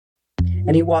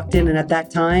And he walked in, and at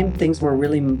that time, things were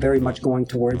really very much going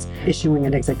towards issuing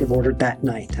an executive order that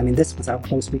night. I mean, this was how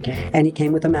close we came. And he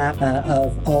came with a map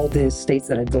of all the states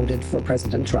that had voted for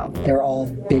President Trump. They're all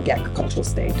big agricultural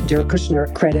states. Jared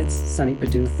Kushner credits Sonny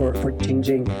Perdue for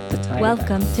changing the title.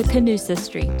 Welcome to Canusa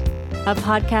Street, a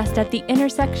podcast at the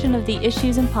intersection of the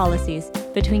issues and policies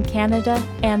between Canada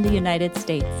and the United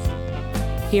States.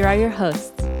 Here are your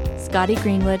hosts, Scotty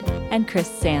Greenwood and Chris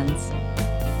Sands.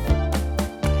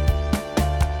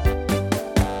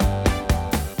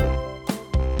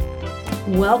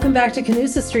 Welcome back to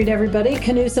Canusa Street, everybody.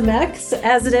 Canusa Mex,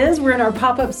 as it is. We're in our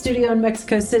pop-up studio in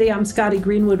Mexico City. I'm Scotty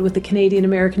Greenwood with the Canadian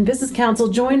American Business Council,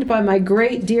 joined by my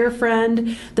great dear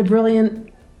friend, the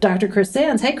brilliant Dr. Chris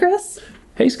Sands. Hey, Chris.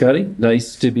 Hey, Scotty.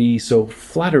 Nice to be so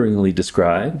flatteringly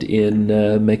described in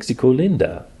Mexico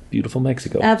Linda. Beautiful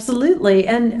Mexico. Absolutely.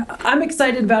 And I'm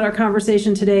excited about our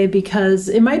conversation today because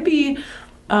it might be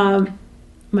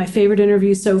my favorite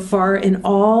interview so far in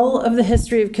all of the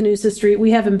history of Canusa Street.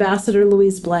 We have Ambassador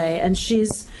Louise Blais, and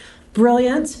she's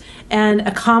brilliant and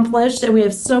accomplished, and we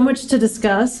have so much to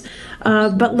discuss.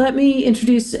 But let me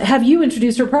have you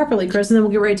introduce her properly, Chris, and then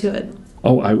we'll get right to it.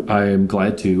 Oh, I am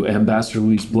glad to. Ambassador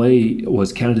Louise Blais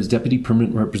was Canada's Deputy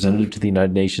Permanent Representative to the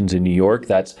United Nations in New York.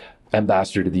 That's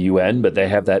ambassador to the UN, but they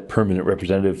have that permanent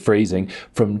representative phrasing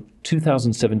from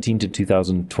 2017 to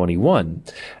 2021.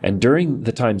 And during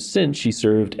the time since, she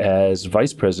served as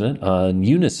vice president on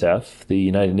UNICEF, the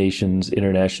United Nations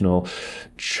International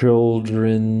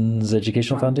Children's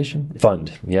Educational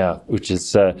Fund, yeah, which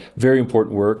is very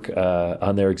important work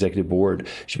on their executive board.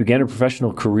 She began her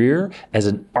professional career as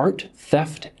an art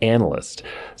theft analyst.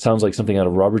 Sounds like something out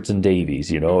of Robertson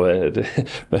Davies, you know,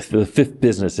 the fifth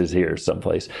business is here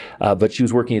someplace. But she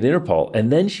was working at INTERPOL,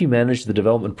 and then she managed the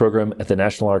development program at the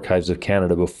National Archives of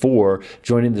Canada before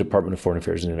joining the Department of Foreign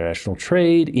Affairs and International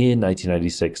Trade in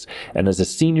 1996. And as a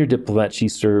senior diplomat, she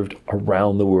served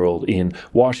around the world in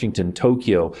Washington,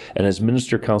 Tokyo, and as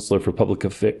Minister Counselor for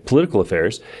Political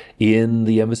Affairs in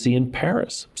the embassy in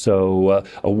Paris. So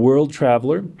a world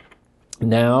traveler.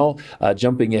 Now,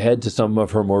 jumping ahead to some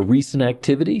of her more recent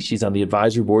activity, she's on the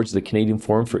advisory boards of the Canadian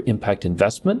Forum for Impact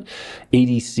Investment,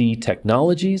 ADC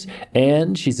Technologies,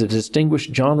 and she's a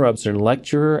distinguished John Robson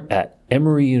Lecturer at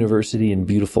Emory University in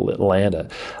beautiful Atlanta.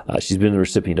 She's been the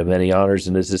recipient of many honors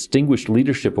and a Distinguished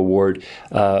Leadership Award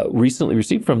recently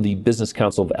received from the Business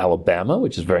Council of Alabama,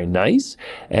 which is very nice.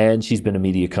 And she's been a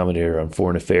media commentator on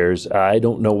foreign affairs. I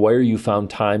don't know where you found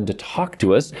time to talk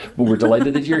to us, but we're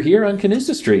delighted that you're here on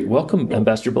Canusa Street. Welcome,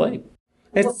 Ambassador Blais.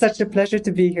 It's such a pleasure to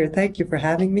be here. Thank you for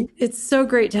having me. It's so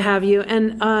great to have you.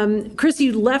 And Chris,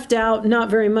 you left out, not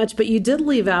very much, but you did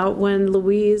leave out when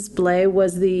Louise Blais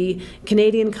was the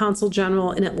Canadian Consul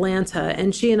General in Atlanta.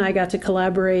 And she and I got to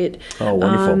collaborate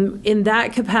in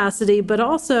that capacity. But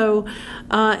also,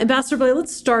 Ambassador Blais,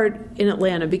 let's start in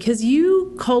Atlanta, because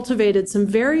you cultivated some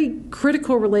very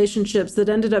critical relationships that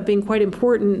ended up being quite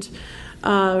important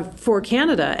for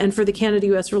Canada and for the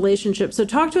Canada-U.S. relationship. So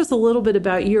talk to us a little bit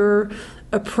about your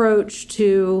approach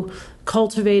to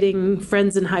cultivating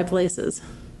friends in high places.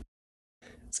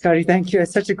 Scotty, thank you.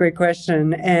 It's such a great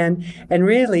question. And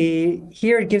really,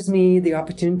 here it gives me the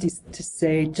opportunity to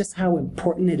say just how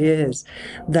important it is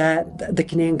that the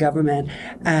Canadian government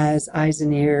has eyes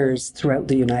and ears throughout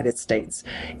the United States.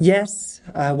 Yes,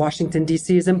 Washington,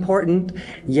 D.C. is important.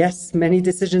 Yes, many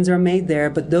decisions are made there,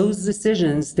 but those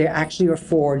decisions, they actually are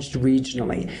forged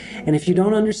regionally. And if you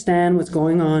don't understand what's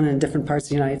going on in different parts of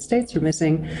the United States, you're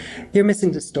missing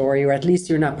the story, or at least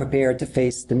you're not prepared to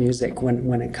face the music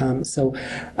when it comes. So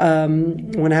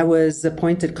when I was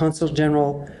appointed Consul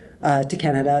General to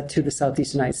Canada, to the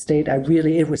Southeast United States,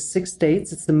 it was 6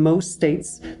 states. It's the most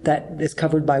states that is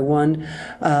covered by one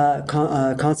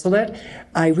consulate.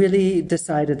 I really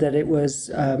decided that it was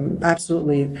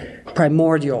absolutely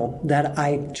primordial that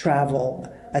I travel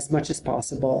as much as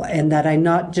possible, and that I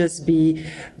not just be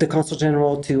the Consul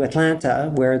General to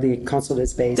Atlanta, where the consulate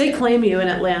is based. They claim you in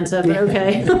Atlanta, but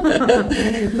okay.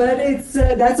 But it's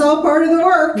that's all part of the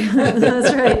work.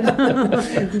 That's right.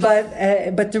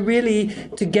 But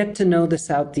to get to know the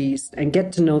Southeast and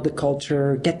get to know the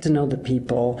culture, get to know the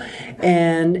people,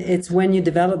 and it's when you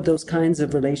develop those kinds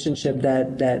of relationship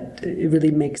that it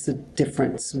really makes a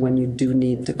difference when you do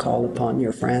need to call upon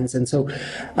your friends. And so,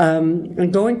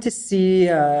 I'm going to see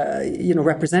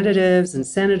representatives and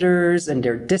senators and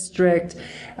their district,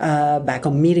 back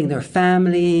home, meeting their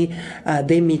family,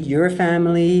 they meet your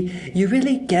family. You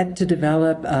really get to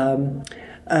develop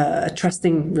a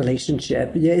trusting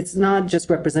relationship. It's not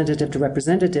just representative to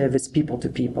representative, it's people to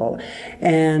people.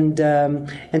 And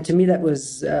to me that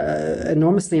was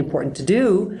enormously important to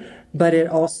do, but it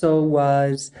also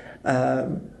was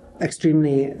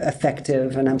extremely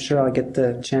effective, and I'm sure I'll get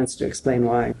the chance to explain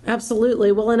why.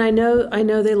 Absolutely. Well, and I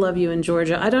know they love you in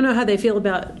Georgia. I don't know how they feel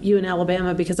about you in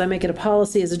Alabama, because I make it a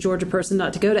policy as a Georgia person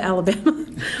not to go to Alabama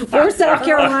or South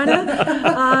Carolina.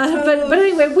 But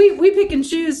anyway, we pick and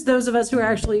choose, those of us who are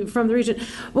actually from the region.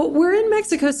 Well, we're in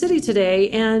Mexico City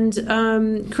today,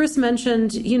 and Chris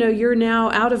mentioned, you're now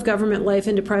out of government life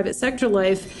into private sector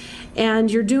life.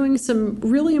 And you're doing some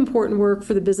really important work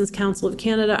for the Business Council of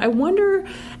Canada. I wonder,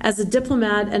 as a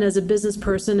diplomat and as a business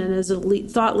person and as a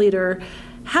thought leader,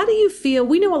 how do you feel?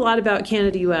 We know a lot about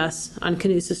Canada-U.S. on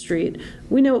Canusa Street.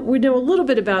 We know a little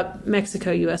bit about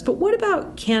Mexico-U.S., but what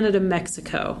about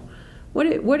Canada-Mexico?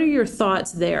 What are your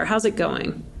thoughts there? How's it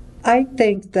going? I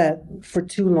think that for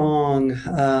too long,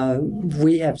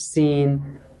 we have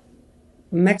seen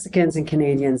Mexicans and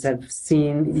Canadians have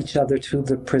seen each other through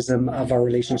the prism of our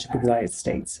relationship with the United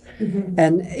States. Mm-hmm.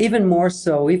 And even more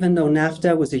so, even though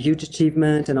NAFTA was a huge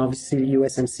achievement, and obviously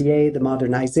USMCA, the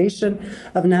modernization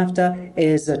of NAFTA,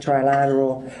 is a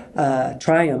trilateral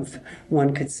triumph,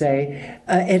 one could say,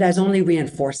 it has only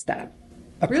reinforced that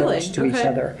approach to each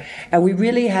other. And we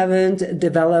really haven't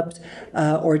developed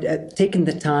or taken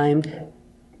the time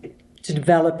to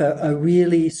develop a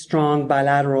really strong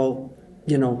bilateral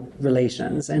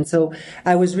relations. And so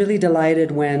I was really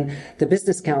delighted when the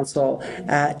Business Council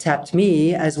tapped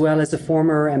me, as well as a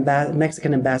former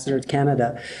Mexican ambassador to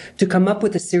Canada, to come up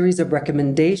with a series of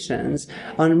recommendations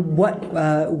on what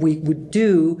we would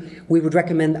do. We would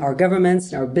recommend our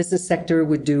governments, our business sector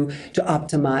would do to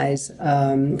optimize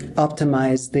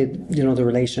the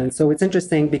relations. So it's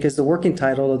interesting because the working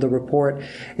title of the report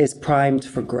is Primed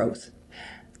for Growth.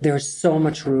 There's so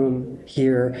much room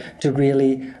here to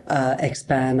really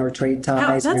expand our trade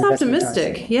ties. That's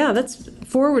optimistic. Ties. Yeah, that's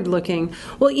forward-looking.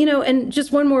 Well, and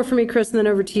just one more for me, Chris, and then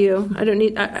over to you.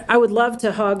 I would love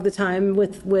to hog the time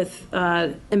with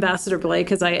Ambassador Blais,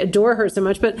 because I adore her so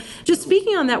much. But just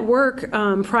speaking on that work,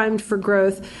 Primed for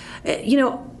Growth,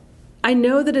 I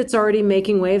know that it's already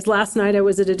making waves. Last night I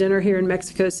was at a dinner here in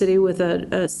Mexico City with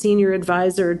a senior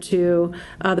advisor to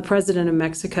the president of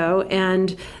Mexico,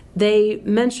 and they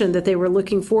mentioned that they were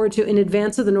looking forward to, in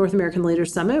advance of the North American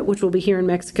Leaders Summit, which will be here in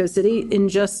Mexico City in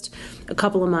just a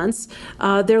couple of months,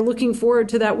 they're looking forward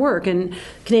to that work. And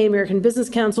Canadian American Business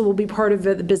Council will be part of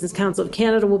it. The Business Council of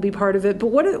Canada will be part of it. But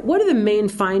what are the main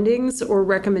findings or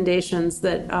recommendations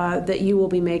that you will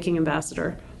be making,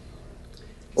 Ambassador?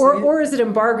 Or is it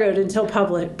embargoed until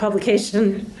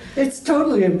publication? It's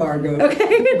totally embargoed.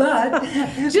 Okay. But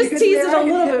just tease it a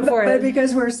little bit for it. But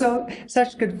because we're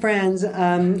such good friends,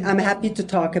 I'm happy to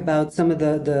talk about some of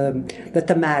the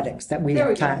thematics that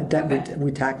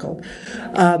we tackled.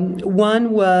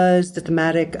 One was the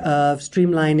thematic of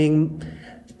streamlining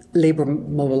labor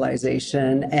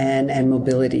mobilization and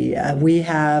mobility. We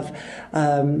have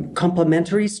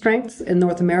complementary strengths in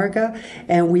North America,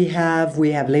 and we have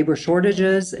labor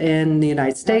shortages in the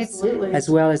United States. Absolutely. As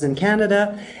well as in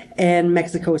Canada, and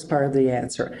Mexico is part of the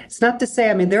answer. It's not to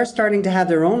say, they're starting to have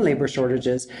their own labor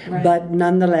shortages, right, but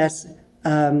nonetheless,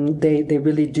 they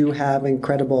really do have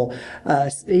incredible,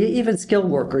 even skilled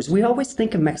workers. We always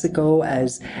think of Mexico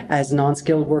as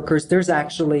non-skilled workers. There's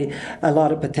actually a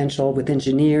lot of potential with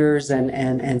engineers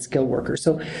and skilled workers.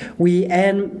 So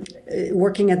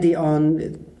working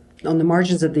on the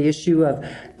margins of the issue of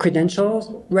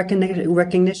credential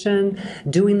recognition,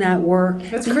 doing that work.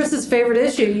 That's Chris's favorite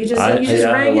issue. You just rang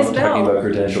his bell. Talking about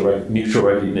credential mutual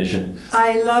recognition.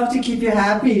 I love to keep you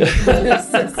happy.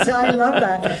 I love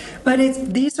that. But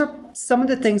these are some of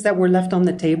the things that were left on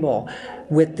the table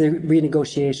with the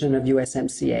renegotiation of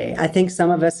USMCA. I think some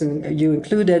of us, and you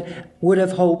included,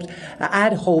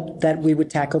 I'd hoped that we would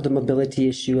tackle the mobility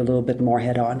issue a little bit more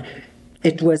head on.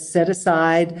 It was set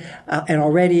aside, and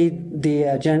already the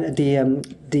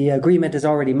agreement is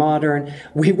already modern.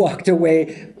 We walked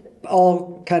away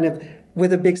all kind of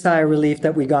with a big sigh of relief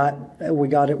that we got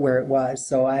it where it was.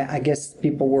 So I guess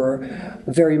people were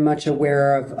very much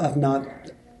aware of not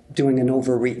doing an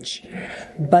overreach.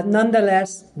 But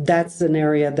nonetheless, that's an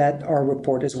area that our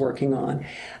report is working on.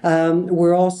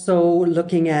 We're also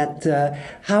looking at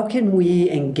how can we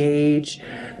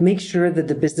make sure that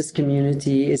the business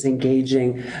community is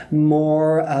engaging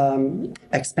more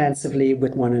expansively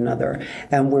with one another.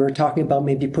 And we're talking about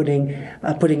maybe putting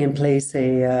in place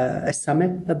a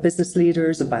summit of business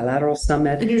leaders, a bilateral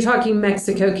summit. And you're talking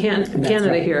Mexico, Canada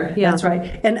right. here. Yeah. That's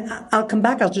right. And I'll come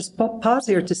back. I'll just pause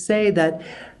here to say that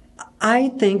I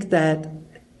think that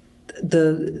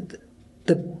the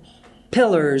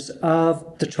pillars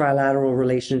of the trilateral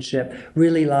relationship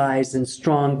really lies in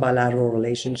strong bilateral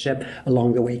relationship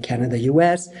along the way,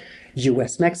 Canada-U.S.,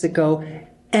 U.S.-Mexico,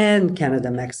 and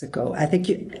Canada-Mexico. I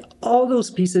think all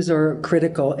those pieces are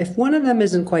critical. If one of them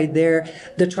isn't quite there,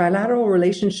 the trilateral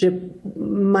relationship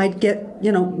might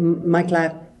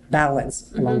lack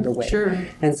balance along the way. Sure.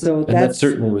 And so that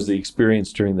certainly was the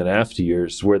experience during the NAFTA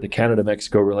years, where the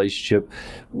Canada-Mexico relationship,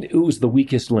 it was the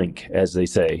weakest link, as they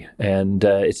say. And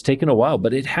it's taken a while,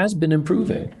 but it has been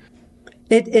improving.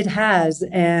 It has,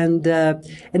 and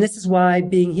this is why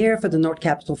being here for the North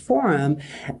Capital Forum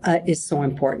is so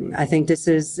important. I think this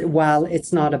is, while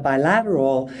it's not a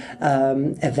bilateral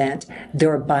event,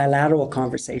 there are bilateral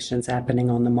conversations happening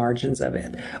on the margins of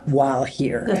it while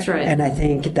here. That's right. And I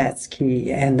think that's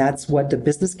key, and that's what the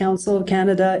Business Council of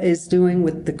Canada is doing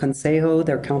with the Consejo,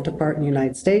 their counterpart in the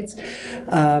United States.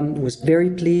 Was very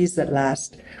pleased that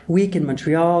last week in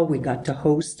Montreal we got to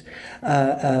host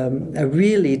a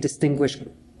really distinguished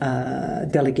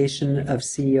delegation of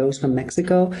CEOs from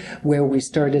Mexico, where we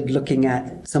started looking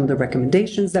at some of the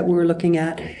recommendations that we were looking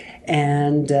at,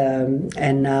 and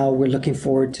now we're looking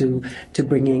forward to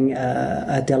bringing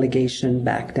a delegation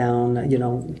back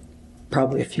down,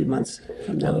 probably a few months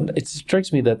from now. It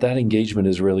strikes me that engagement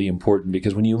is really important,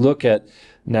 because when you look at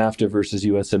NAFTA versus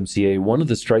USMCA, one of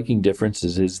the striking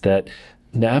differences is that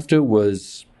NAFTA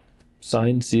was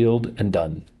signed, sealed, and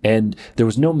done. And there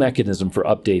was no mechanism for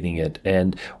updating it.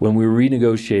 And when we were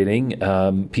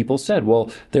renegotiating, people said,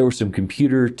 well, there were some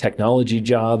computer technology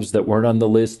jobs that weren't on the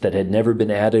list that had never been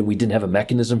added. We didn't have a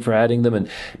mechanism for adding them. And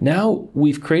now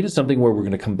we've created something where we're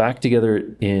going to come back together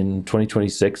in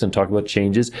 2026 and talk about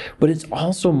changes, but it's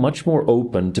also much more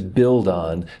open to build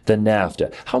on than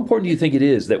NAFTA. How important do you think it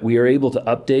is that we are able to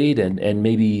update and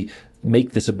maybe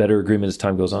make this a better agreement as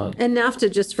time goes on? And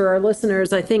NAFTA, just for our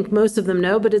listeners, I think most of them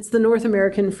know, but it's the North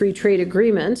American Free Trade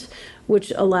Agreement,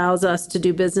 which allows us to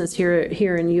do business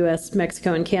here in U.S.,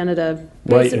 Mexico, and Canada.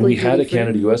 Right, and we had a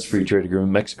Canada-U.S. Free Trade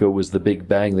Agreement. Mexico was the big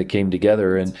bang that came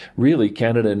together, and really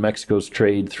Canada and Mexico's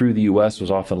trade through the U.S.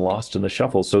 was often lost in the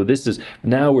shuffle. So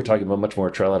now we're talking about much more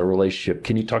trilateral relationship.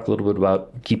 Can you talk a little bit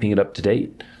about keeping it up to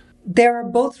date? There are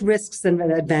both risks and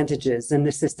advantages in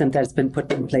the system that has been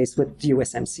put in place with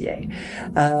USMCA.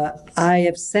 I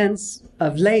have sensed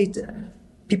of late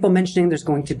people mentioning there's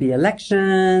going to be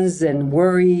elections and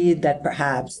worried that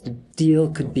perhaps the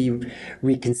deal could be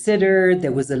reconsidered.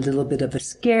 There was a little bit of a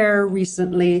scare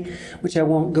recently, which I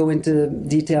won't go into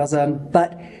details on,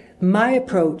 but my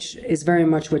approach is very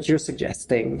much what you're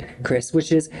suggesting, Chris,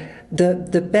 which is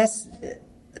the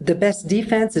best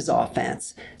defense is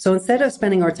offense. So instead of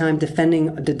spending our time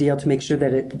defending the deal to make sure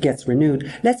that it gets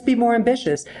renewed, let's be more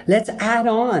ambitious. Let's add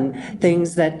on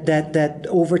things that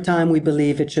over time we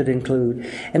believe it should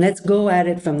include. And let's go at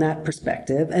it from that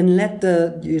perspective and let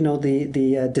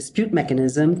the dispute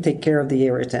mechanism take care of the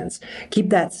irritants. Keep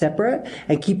that separate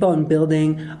and keep on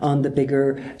building on the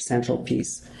bigger central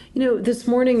piece. This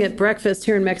morning at breakfast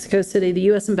here in Mexico City, the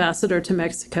U.S. Ambassador to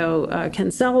Mexico, Ken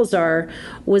Salazar,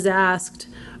 was asked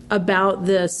about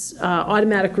this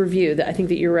automatic review that I think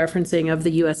that you're referencing of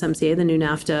the USMCA, the new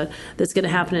NAFTA, that's going to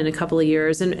happen in a couple of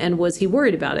years. And was he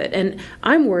worried about it? And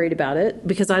I'm worried about it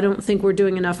because I don't think we're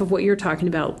doing enough of what you're talking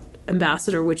about,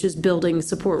 Ambassador, which is building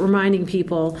support, reminding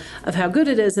people of how good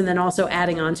it is, and then also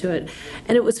adding on to it.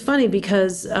 And it was funny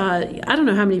because I don't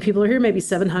know how many people are here, maybe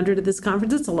 700 at this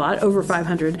conference. It's a lot, over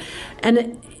 500.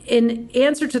 And in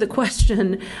answer to the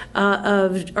question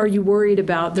of are you worried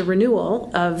about the renewal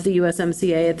of the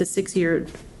USMCA at the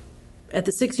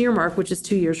 6-year mark, which is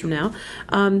 2 years from now,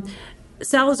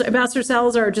 Ambassador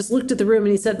Salazar just looked at the room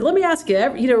and he said, let me ask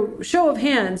you, show of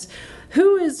hands,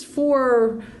 who is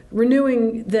for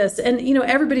renewing this? And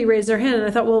everybody raised their hand, and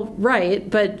I thought, well, right,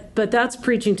 but that's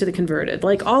preaching to the converted.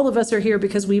 Like, all of us are here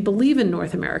because we believe in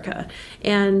North America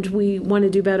and we want to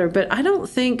do better. But I don't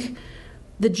think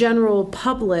the general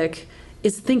public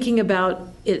is thinking about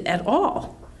it at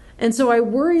all. And so I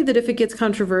worry that if it gets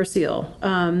controversial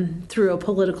through a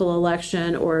political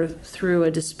election or through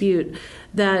a dispute,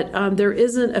 that there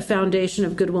isn't a foundation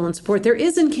of goodwill and support. There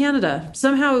is in Canada.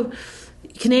 Somehow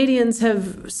Canadians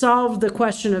have solved the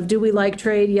question of, do we like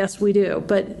trade? Yes, we do.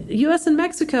 But U.S. and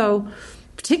Mexico,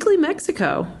 particularly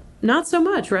Mexico, not so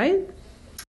much, right?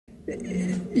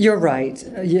 You're right.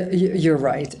 You're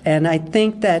right. And I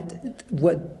think that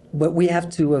what we have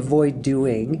to avoid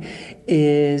doing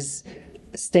is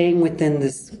staying within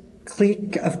this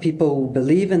clique of people who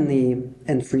believe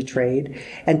in free trade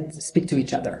and speak to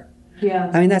each other. Yeah.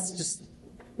 I mean, that's just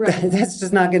That's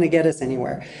just not going to get us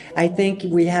anywhere. I think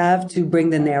we have to bring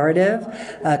the narrative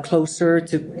closer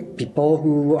to people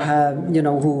who have,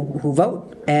 who vote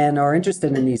and are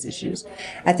interested in these issues.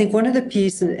 I think one of the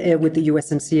pieces with the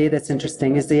USMCA that's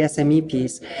interesting is the SME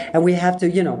piece, and we have to,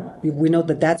 we know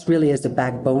that that's really is the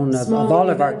backbone of all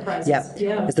of our,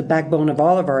 it's the backbone of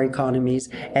all of our economies,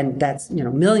 and that's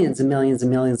millions and millions and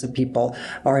millions of people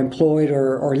are employed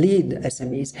or lead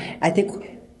SMEs. I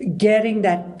think getting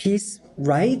that piece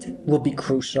right will be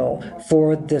crucial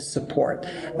for the support,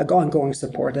 ongoing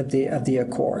support of the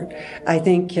accord. I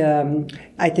think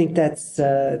that's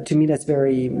to me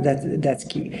that's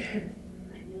key.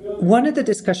 One of the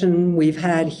discussion we've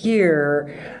had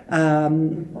here, a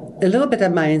little bit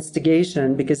at my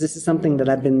instigation, because this is something that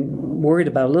I've been worried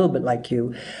about a little bit like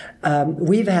you.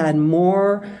 We've had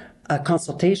more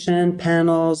consultation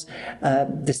panels,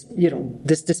 this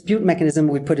dispute mechanism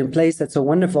we put in place that's so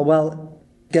wonderful. Well,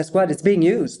 guess what? It's being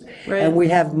used, right. And we've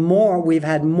had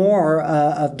more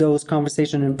of those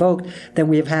conversations invoked than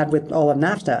we've had with all of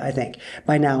NAFTA, I think,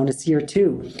 by now, and it's year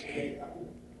 2.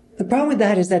 The problem with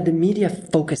that is that the media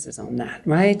focuses on that,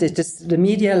 right? It's just the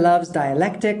media loves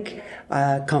dialectic,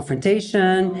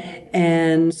 confrontation,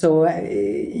 and so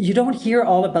you don't hear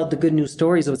all about the good news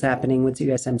stories of what's happening with the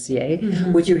USMCA.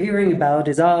 Mm-hmm. What you're hearing about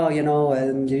is,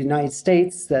 the United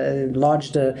States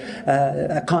lodged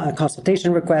a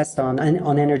consultation request on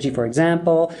energy, for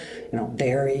example,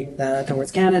 dairy towards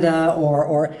Canada,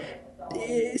 or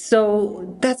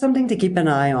so that's something to keep an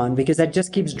eye on, because that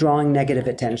just keeps drawing negative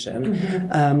attention.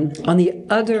 Mm-hmm. On the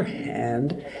other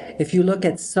hand, if you look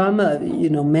at some of,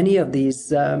 many of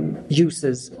these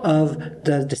uses of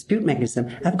the dispute mechanism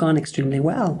have gone extremely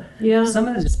well. Yeah. Some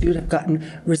of the disputes have gotten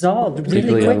resolved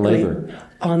really quickly.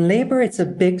 On labor, it's a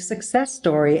big success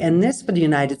story. And this, for the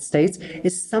United States,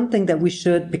 is something that we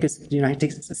should, because the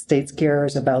United States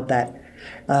cares about that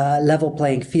level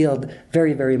playing field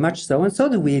very, very much so. And so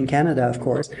do we in Canada, of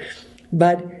course.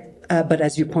 But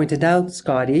as you pointed out,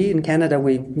 Scotty, in Canada,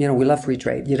 we love free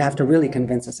trade. You'd have to really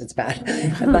convince us it's bad.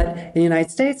 But in the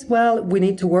United States, well, we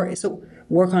need to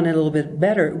work on it a little bit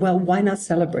better. Well, why not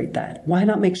celebrate that? Why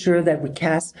not make sure that we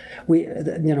cast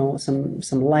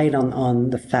some light on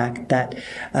the fact that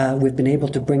we've been able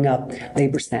to bring up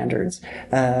labor standards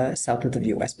south of the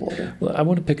U.S. border? Well, I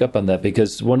want to pick up on that,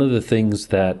 because one of the things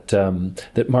that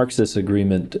that marks this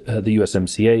agreement, the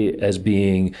USMCA, as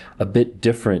being a bit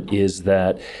different is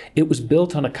that it was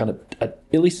built on a kind of, at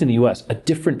least in the U.S., a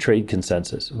different trade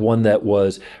consensus, one that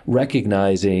was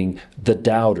recognizing the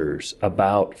doubters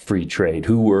about free trade,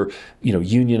 who were,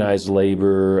 unionized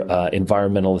labor,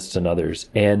 environmentalists and others.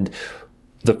 And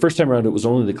the first time around, it was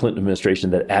only the Clinton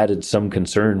administration that added some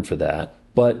concern for that.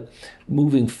 But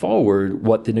moving forward,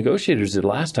 what the negotiators did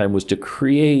last time was to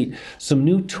create some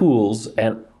new tools,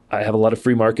 and I have a lot of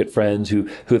free market friends who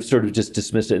have sort of just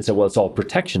dismissed it and said, well, it's all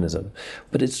protectionism.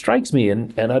 But it strikes me,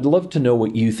 and I'd love to know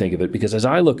what you think of it, because as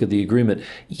I look at the agreement,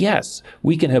 yes,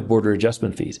 we can have border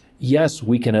adjustment fees. Yes,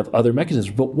 we can have other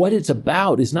mechanisms. But what it's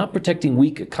about is not protecting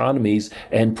weak economies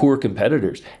and poor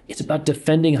competitors. It's about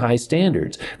defending high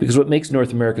standards. Because what makes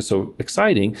North America so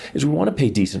exciting is we want to pay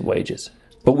decent wages.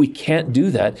 But we can't do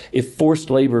that if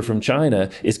forced labor from China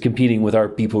is competing with our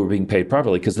people who are being paid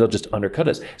properly, because they'll just undercut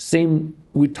us. Same,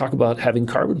 we talk about having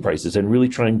carbon prices and really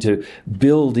trying to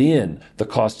build in the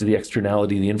cost of the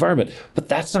externality of the environment. But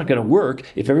that's not going to work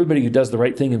if everybody who does the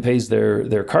right thing and pays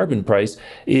their carbon price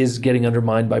is getting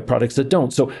undermined by products that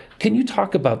don't. So can you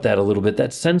talk about that a little bit,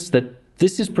 that sense that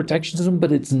this is protectionism,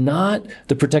 but it's not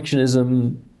the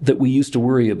protectionism that we used to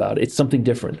worry about. It's something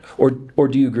different. Or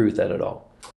do you agree with that at all?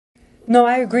 No,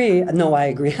 I agree. So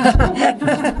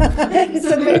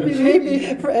maybe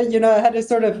I had a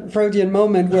sort of Freudian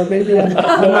moment where maybe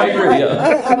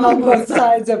I'm on both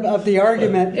sides of the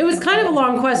argument. It was kind of a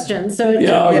long question, so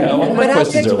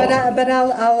but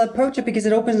I'll approach it because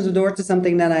it opens the door to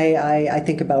something that I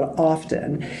think about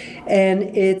often, and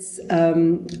it's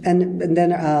and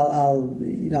then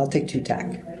I'll take two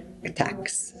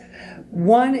tacks.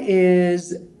 One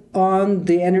is on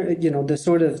the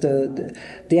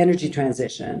the energy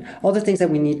transition, all the things that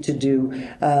we need to do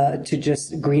to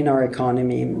just green our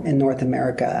economy in North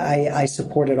America. I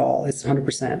support it all. It's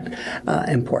 100%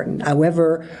 important.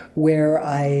 However, where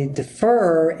I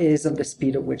defer is of the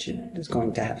speed at which it is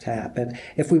going to have to happen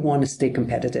if we want to stay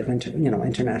competitive,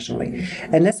 internationally.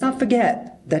 And let's not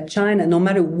forget that China, no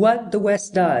matter what the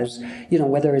West does,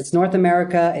 whether it's North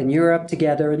America and Europe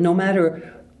together, no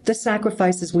matter the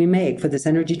sacrifices we make for this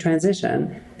energy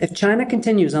transition, if China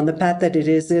continues on the path that it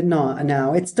is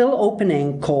now, it's still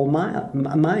opening coal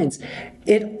mines.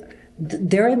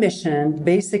 Their emission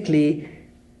basically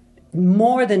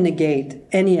more than negate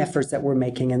any efforts that we're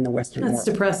making in the Western world. That's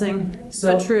depressing,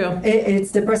 So but true.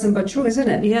 It's depressing, but true, isn't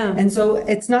it? Yeah. And so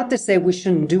it's not to say we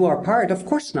shouldn't do our part. Of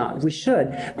course not. We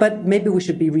should. But maybe we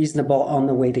should be reasonable on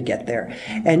the way to get there.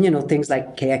 And, things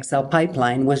like KXL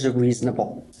pipeline was a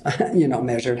reasonable,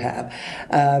 measure to have.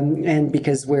 And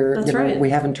because That's right. we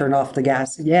haven't turned off the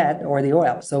gas yet or the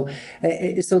oil. So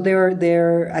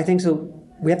there, I think so.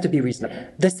 We have to be reasonable.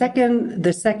 The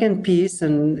second piece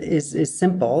is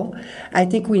simple. I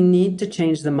think we need to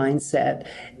change the mindset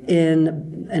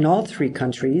in all three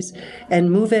countries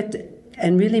and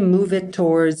really move it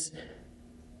towards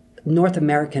North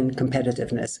American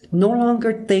competitiveness. No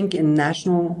longer think in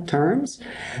national terms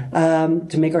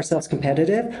to make ourselves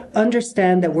competitive.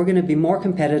 Understand that we're going to be more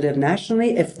competitive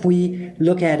nationally if we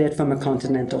look at it from a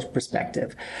continental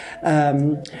perspective.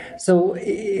 So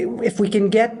if we can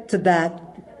get to that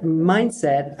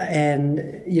mindset, and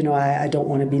I don't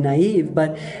want to be naive,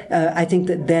 but I think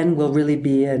that then we'll really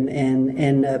be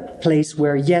in a place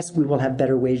where, yes, we will have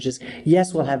better wages,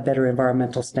 yes, we'll have better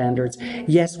environmental standards,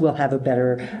 yes, we'll have a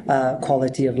better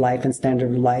quality of life and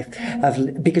standard of life,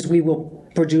 because we will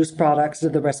produce products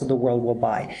that the rest of the world will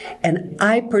buy. And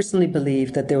I personally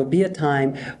believe that there will be a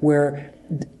time where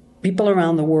people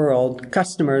around the world,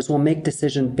 customers, will make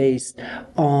decisions based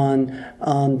on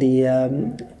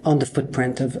the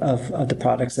footprint of the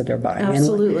products that they're buying.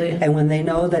 Absolutely. And when they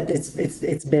know that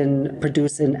it's been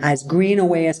produced in as green a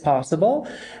way as possible,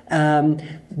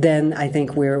 then I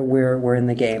think we're in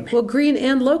the game. Well, green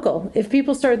and local. If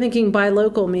people start thinking buy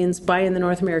local means buy in the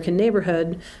North American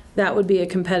neighborhood, that would be a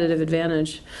competitive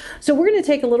advantage. So we're going to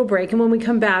take a little break, and when we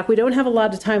come back, we don't have a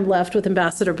lot of time left with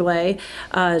Ambassador Blais.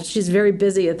 She's very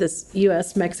busy at this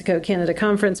U.S., Mexico, Canada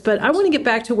conference, but I want to get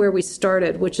back to where we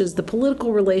started, which is the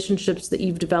political relationships that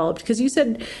you've developed, because you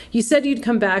said you'd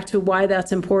come back to why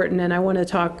that's important, and I want to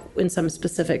talk in some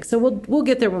specifics. So we'll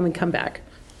get there when we come back.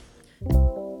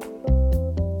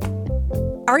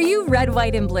 Are you red,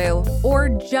 white, and blue, or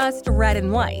just red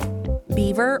and white?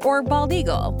 Beaver or bald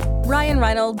eagle? Ryan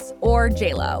Reynolds or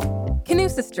J-Lo?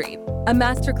 Canusa Street, a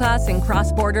masterclass in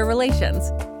cross-border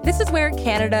relations. This is where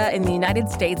Canada and the United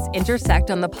States intersect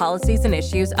on the policies and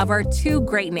issues of our two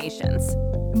great nations.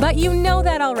 But you know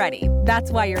that already.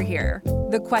 That's why you're here.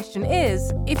 The question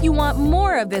is, if you want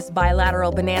more of this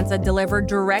bilateral bonanza delivered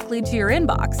directly to your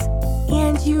inbox,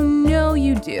 and you know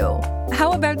you do,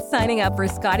 how about signing up for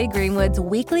Scotty Greenwood's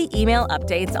weekly email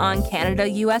updates on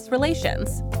Canada-US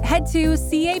relations? Head to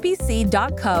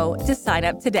cabc.co to sign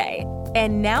up today.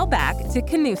 And now back to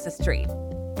Canusa Street.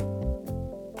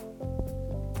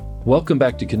 Welcome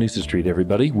back to Canusa Street,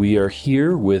 everybody. We are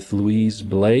here with Louise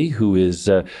Blais, who is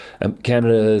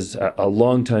Canada's a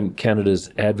longtime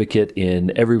Canada's advocate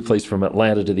in every place from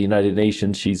Atlanta to the United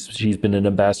Nations. She's been an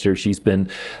ambassador. She's been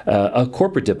a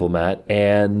corporate diplomat,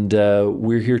 and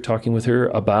we're here talking with her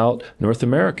about North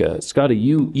America. Scotty,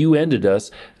 you ended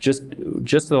us just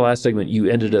the last segment. You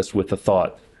ended us with a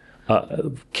thought.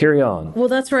 Carry on. Well,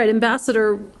 that's right,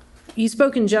 Ambassador. You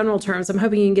spoke in general terms. I'm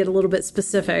hoping you can get a little bit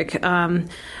specific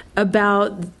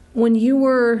about when you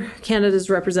were Canada's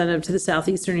representative to the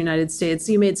southeastern United States.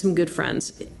 You made some good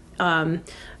friends.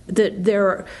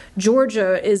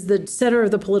 Georgia is the center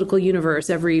of the political universe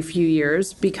every few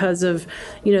years because of,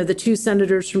 the two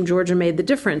senators from Georgia made the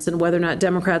difference in whether or not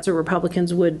Democrats or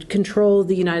Republicans would control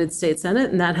the United States Senate.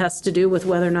 And that has to do with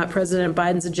whether or not President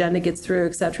Biden's agenda gets through,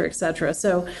 et cetera, et cetera.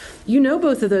 So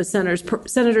both of those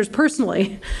senators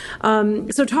personally.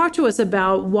 So talk to us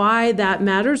about why that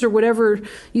matters, or whatever.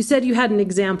 You said you had an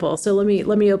example. So let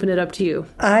me open it up to you.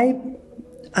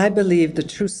 I believe the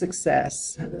true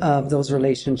success of those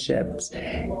relationships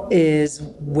is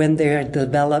when they're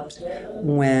developed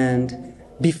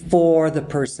before the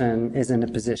person is in a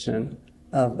position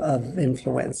of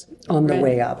influence on the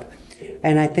way up.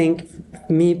 And I think,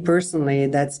 me personally,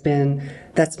 that's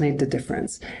made the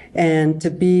difference. And to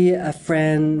be a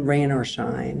friend, rain or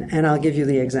shine. And I'll give you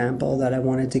the example that I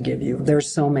wanted to give you.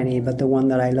 There's so many, but the one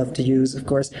that I love to use, of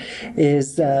course,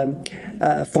 is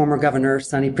former Governor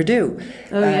Sonny Perdue.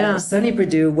 Oh, yeah. Sonny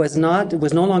Perdue was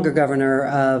no longer governor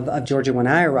of Georgia when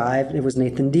I arrived. It was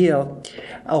Nathan Deal,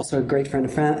 also a great friend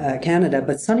of Canada.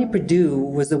 But Sonny Perdue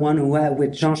was the one who,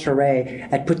 with Jean Charest,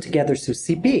 had put together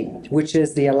SUCP, which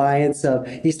is the alliance of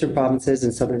eastern provinces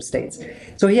and southern states.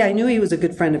 So I knew he was a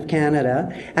good friend of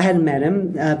Canada. I hadn't met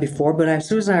him before, but as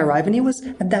soon as I arrived, and he was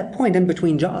at that point in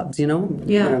between jobs,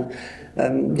 Yeah.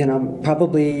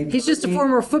 Probably. He's just a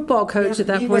former football coach at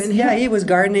that point. He was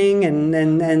gardening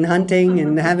and hunting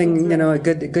and having, a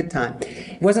good time.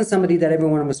 wasn't somebody that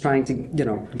everyone was trying to,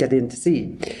 get in to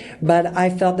see. But I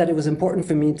felt that it was important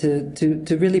for me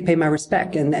to really pay my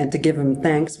respect and to give him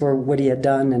thanks for what he had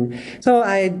done. And so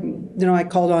I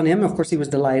called on him. Of course, he was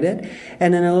delighted.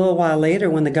 And then a little while later,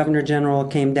 when the Governor General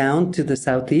came down to the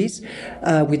Southeast,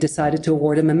 we decided to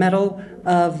award him a medal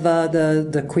of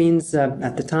the Queen's,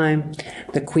 at the time,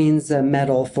 the Queen's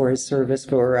Medal for his service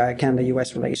for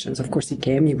Canada-U.S. relations. Of course, he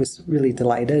came. He was really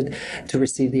delighted to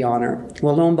receive the honor.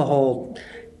 Well, lo and behold,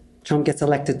 Trump gets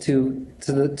elected to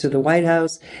the White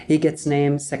House. He gets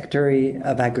named Secretary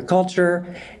of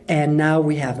Agriculture. And now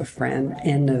we have a friend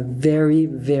in a very,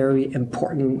 very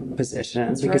important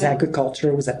position because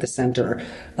agriculture was at the center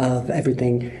of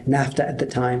everything NAFTA at the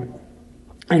time.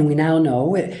 And we now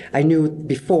know, I knew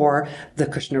before the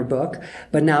Kushner book,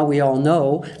 but now we all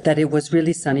know that it was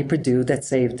really Sonny Perdue that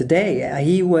saved the day.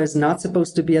 He was not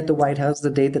supposed to be at the White House the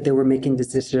day that they were making the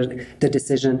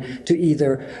decision to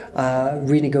either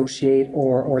renegotiate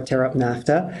or tear up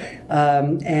NAFTA.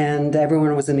 And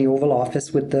everyone was in the Oval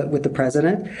Office with the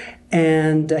president,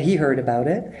 and he heard about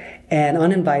it, and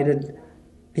uninvited,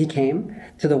 he came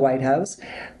to the White House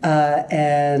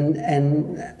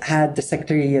and had the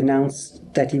secretary announce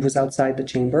that he was outside the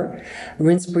chamber.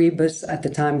 Reince Priebus, at the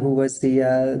time, who was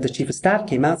the chief of staff,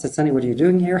 came out and said, "Sonny, what are you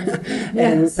doing here?"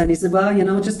 And Sonny said, "Well,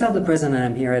 just tell the president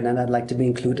I'm here and I'd like to be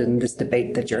included in this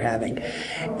debate that you're having."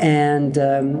 And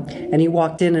he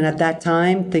walked in, and at that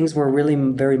time, things were really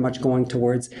very much going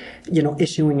towards,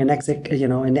 issuing an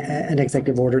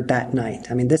executive order that night.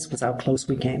 I mean, this was how close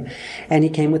we came. And he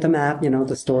came with a map.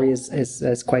 The story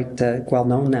is quite well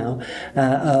known now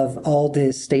of all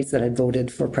the states that had voted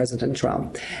for President Trump.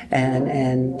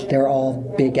 And they're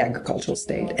all big agricultural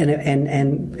state. And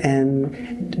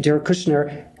Jared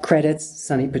Kushner credits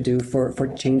Sonny Perdue for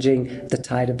changing the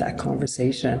tide of that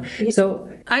conversation. So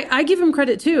I give him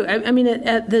credit too. I mean,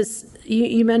 at this,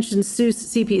 you mentioned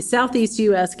CP, Southeast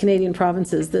U.S. Canadian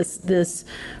provinces, this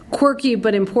quirky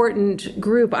but important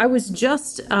group. I was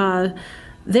just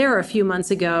there a few months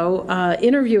ago,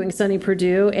 interviewing Sonny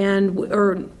Perdue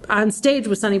or on stage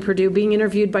with Sonny Perdue, being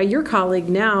interviewed by your colleague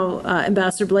now,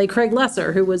 Ambassador Blais, Craig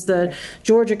Lesser, who was the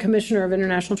Georgia Commissioner of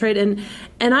International Trade.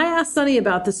 And I asked Sonny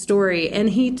about the story,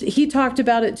 and he talked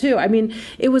about it too. I mean,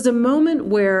 it was a moment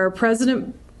where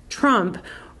President Trump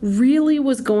really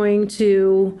was going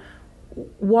to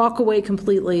walk away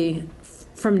completely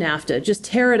from NAFTA, just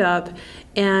tear it up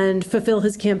and fulfill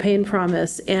his campaign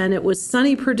promise. And it was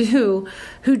Sonny Perdue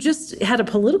who just had a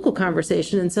political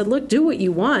conversation and said, look, do what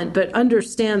you want, but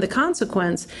understand the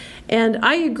consequence. And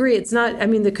I agree. It's not,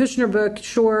 the Kushner book,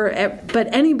 sure,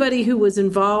 but anybody who was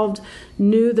involved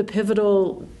knew the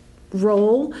pivotal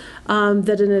role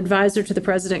that an advisor to the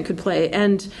president could play.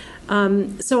 And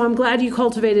so I'm glad you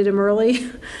cultivated him early,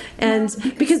 and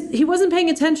because he wasn't paying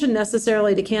attention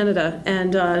necessarily to Canada.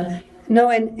 And no,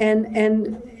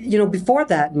 and before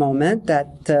that moment,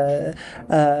 it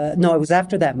was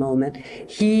after that moment,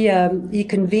 he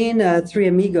convened three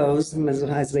amigos,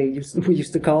 as we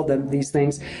used to call them, these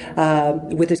things,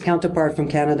 with his counterpart from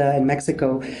Canada and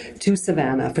Mexico to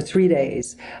Savannah for 3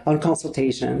 days on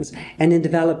consultations, and then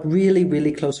developed really,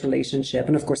 really close relationship.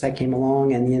 And of course, I came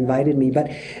along and he invited me, but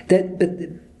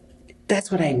that's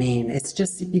what I mean. It's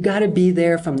just, you got to be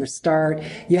there from the start.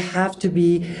 You have to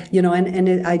be,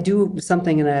 I do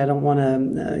something, and I don't want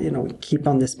to, keep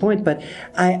on this point, but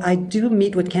I do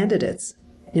meet with candidates,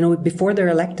 before they're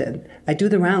elected. I do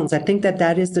the rounds. I think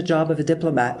that is the job of a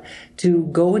diplomat, to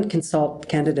go and consult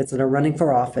candidates that are running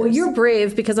for office. Well, you're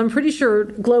brave, because I'm pretty sure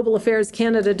Global Affairs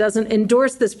Canada doesn't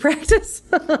endorse this practice.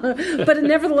 But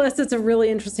nevertheless, it's a really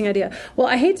interesting idea. Well,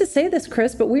 I hate to say this,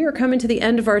 Chris, but we are coming to the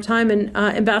end of our time. And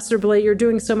Ambassador Blais, you're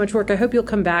doing so much work. I hope you'll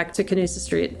come back to Canusa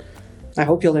Street. I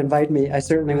hope you'll invite me. I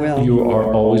certainly will. You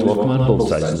are always welcome on both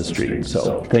sides of the street.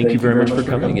 So thank you very much for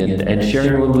coming in and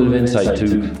sharing a little bit of insight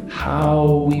to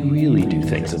how we really do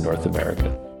things in North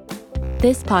America.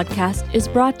 This podcast is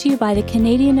brought to you by the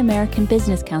Canadian American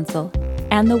Business Council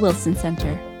and the Wilson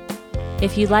Center.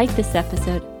 If you like this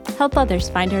episode, help others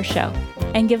find our show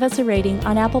and give us a rating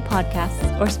on Apple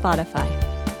Podcasts or Spotify.